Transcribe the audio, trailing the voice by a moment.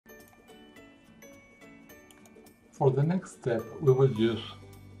For the next step, we will use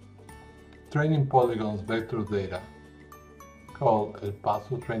training polygons vector data called El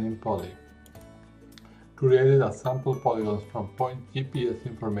Paso Training Poly, created as sample polygons from point GPS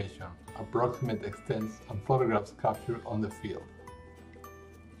information, approximate extents, and photographs captured on the field.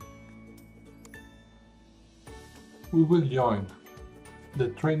 We will join the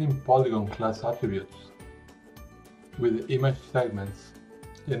training polygon class attributes with the image segments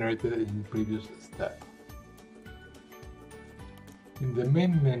generated in the previous step. In the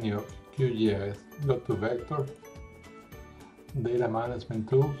main menu of QGIS, go to Vector, Data Management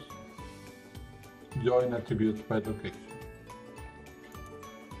Tools, Join Attributes by Location.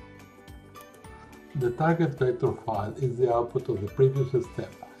 The target vector file is the output of the previous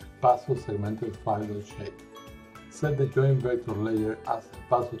step, Paso segmented file.shape. Set the join vector layer as El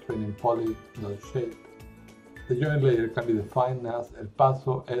Paso Training Poly.shape. The join layer can be defined as El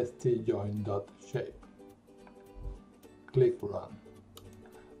Paso stjoin.shape. Click Run.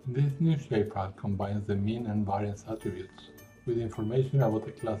 This new shapefile combines the mean and variance attributes with information about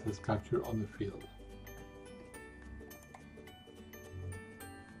the classes captured on the field.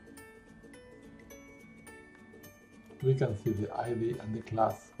 We can see the ID and the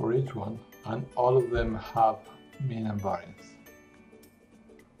class for each one, and all of them have mean and variance.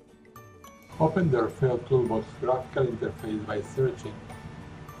 Open the ORFEO Toolbox graphical interface by searching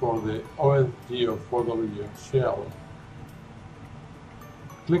for the OSGeo 4W shell.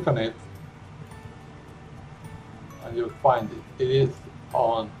 Click on it and you'll find it. It is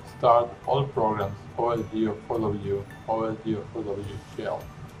on Start All Programs OSGeo 4W shell.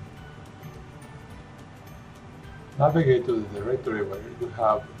 Navigate to the directory where you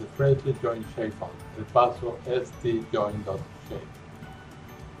have the freshly joined shapefile, El Paso stjoin.shape.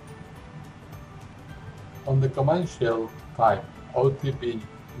 On the command shell, type OTP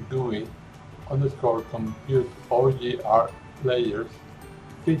GUI _ compute OGR layers,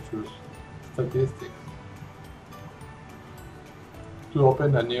 features, statistics to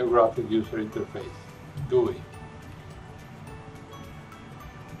open a new graphic user interface, GUI.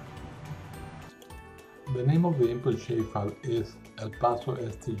 The name of the input shapefile is El Paso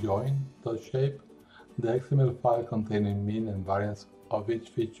stjoin.shape. The XML file containing mean and variance of each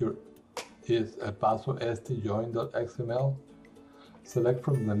feature is El Paso stjoin.xml. Select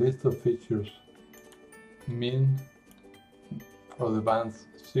from the list of features mean for the bands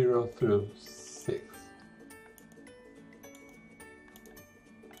 0 through 6.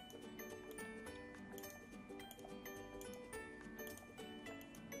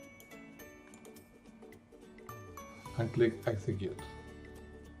 And click Execute.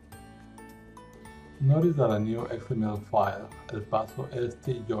 Notice that a new XML file, El Paso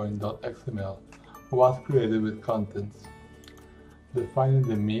stjoin.xml, was created with contents defining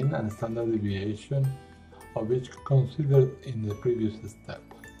the mean and standard deviation of each considered in the previous step.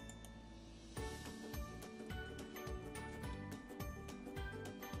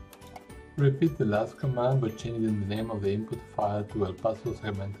 Repeat the last command by changing the name of the input file to El Paso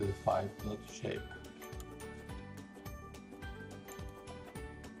segmented file.shape.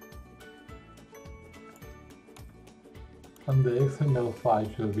 And the XML file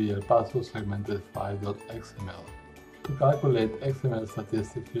should be El Paso segmented file.xml. To calculate XML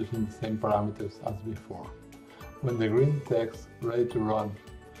statistics using the same parameters as before. When the green text ready to run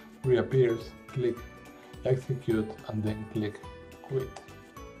reappears, click Execute and then click Quit.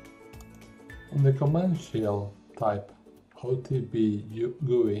 On the command shell, type OTP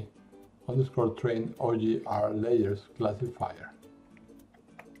GUI _ train OGR layers classifier.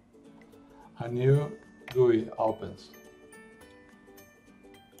 A new GUI opens.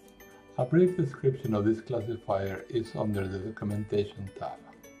 A brief description of this classifier is under the Documentation tab.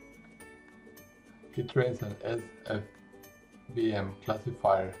 It trains an SFVM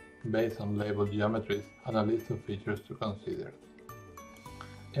classifier based on labeled geometries and a list of features to consider.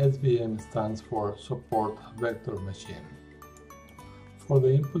 SVM stands for Support Vector Machine. For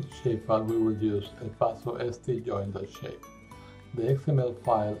the input shapefile, we will use El Paso stjoin.shape. The XML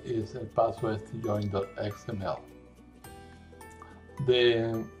file is El Paso stjoin.xml.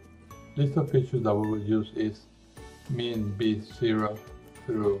 The list of features that we will use is mean B0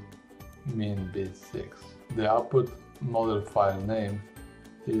 through mean B6. The output model file name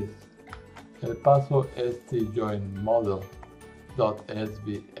is El Paso stjoin model.svm.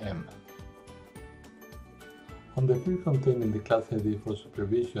 On the field containing the class ID for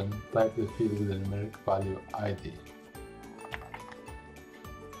supervision, type the field with the numeric value ID.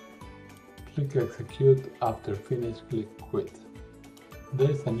 Click Execute. After finish, click Quit. There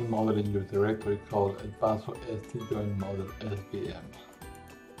is a new model in your directory called El Paso stjoin model svm.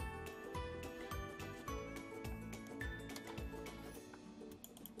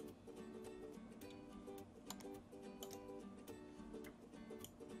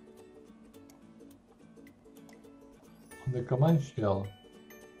 The command shell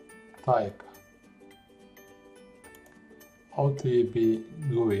type OTB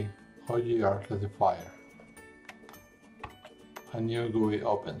GUI OGR classifier. A new GUI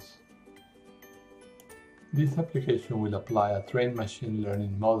opens. This application will apply a trained machine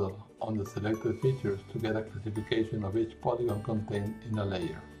learning model on the selected features to get a classification of each polygon contained in a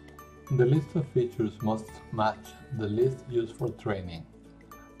layer. The list of features must match the list used for training.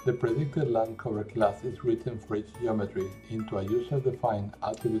 The predicted land cover class is written for each geometry into a user-defined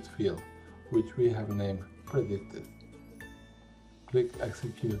attribute field, which we have named predicted. Click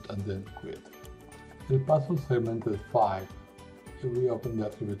execute and then quit. El Paso segmented 5, if we open the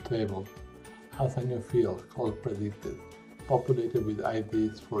attribute table, has a new field called predicted, populated with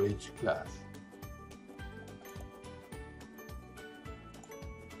IDs for each class.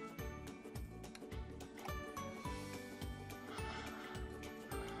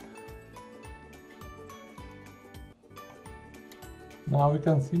 Now we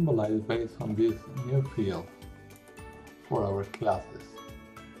can symbolize based on this new field for our classes.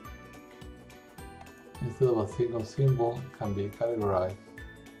 Instead of a single symbol, can be categorized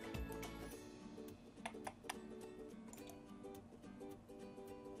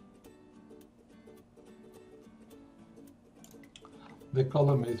The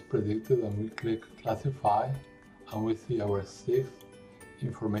column is predicted and we click classify and we see our 6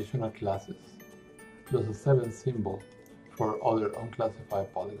 informational classes plus a 7th symbol for other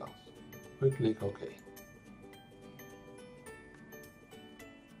unclassified polygons. We click OK.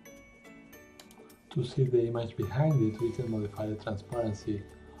 To see the image behind it, we can modify the transparency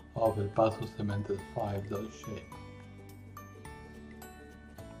of El Paso Cemented 5 shape.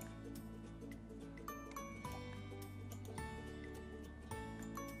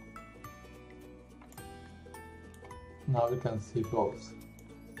 Now we can see both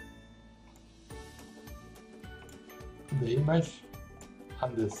the image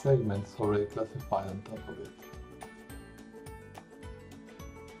and the segments already classified on top of it.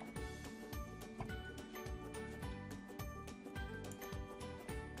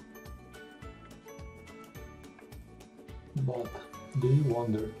 But do you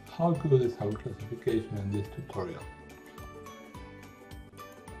wonder how good is our classification in this tutorial?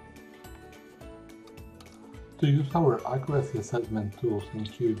 To use our accuracy assessment tools in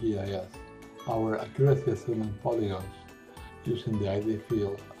QGIS, our accuracy assessment polygons using the ID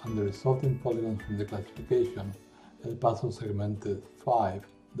field and the resulting polygons from the classification El Paso Segmented 5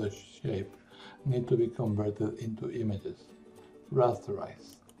 shape need to be converted into images,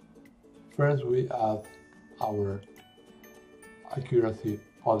 rasterized. First we add our accuracy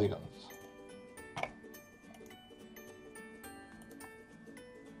polygons.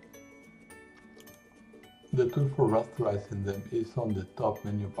 The tool for rasterizing them is on the top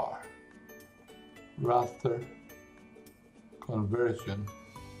menu bar. Raster, conversion,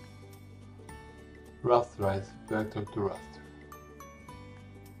 rasterize vector to raster.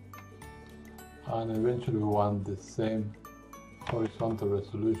 And eventually we want the same horizontal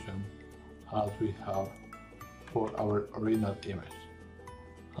resolution as we have for our original image.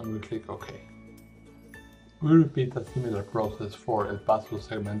 And we click OK. We repeat a similar process for El Paso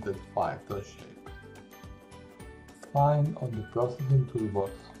Segmented 5 shape. Find on the processing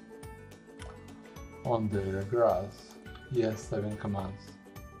toolbox on the grass ES7 commands,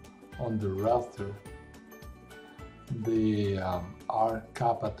 on the raster the R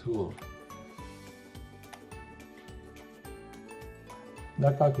kappa tool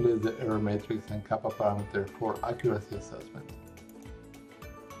that calculates the error matrix and kappa parameter for accuracy assessment.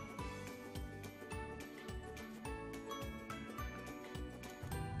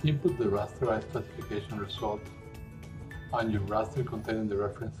 Input the rasterized classification result and your raster containing the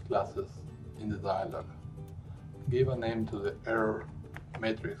reference classes in the dialog. Give a name to the error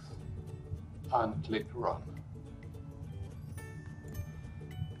matrix and click Run.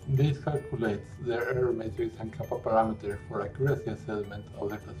 This calculates the error matrix and kappa parameter for accuracy assessment of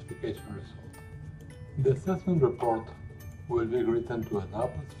the classification result. The assessment report will be written to an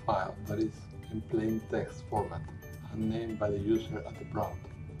output file that is in plain text format and named by the user at the prompt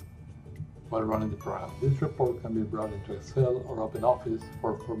while running the program. This report can be brought into Excel or OpenOffice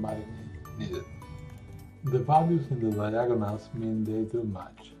for formatting if needed. The values in the diagonals mean they do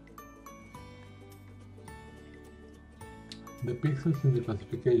match. The pixels in the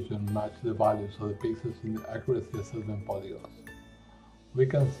classification match the values of the pixels in the accuracy assessment polygons. We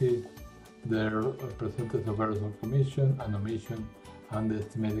can see the percentage of errors of commission and omission and the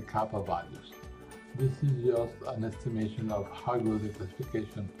estimated kappa values. This is just an estimation of how good the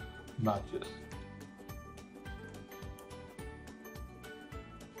classification matches.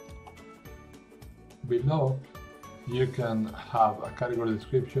 Below, You can have a category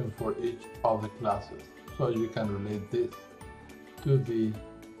description for each of the classes, so you can relate this to the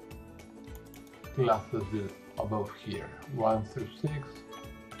classes above here, 1 through 6.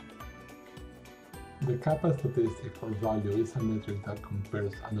 The kappa statistic or value is a metric that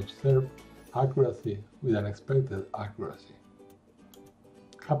compares an observed accuracy with an expected accuracy.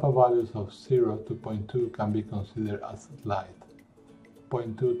 Kappa values of 0 to 0.2 can be considered as light,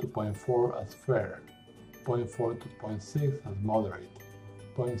 0.2 to 0.4 as fair, 0.4 to 0.6 as moderate,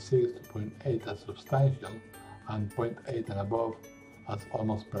 0.6 to 0.8 as substantial, and 0.8 and above as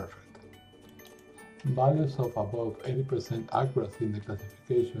almost perfect. Values of above 80% accuracy in the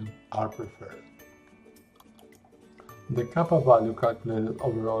classification are preferred. The kappa value calculated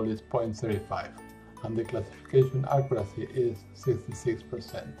overall is 0.35, and the classification accuracy is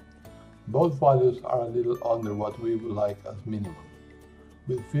 66%. Both values are a little under what we would like as minimum.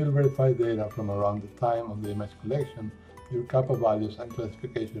 With field-verified data from around the time of the image collection, your kappa values and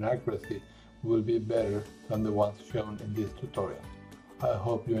classification accuracy will be better than the ones shown in this tutorial. I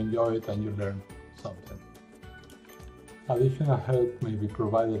hope you enjoy it and you learn something. Additional help may be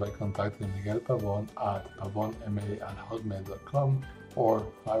provided by contacting Miguel Pavon at pavonma@hotmail.com or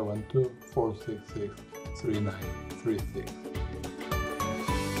 512-466-3936.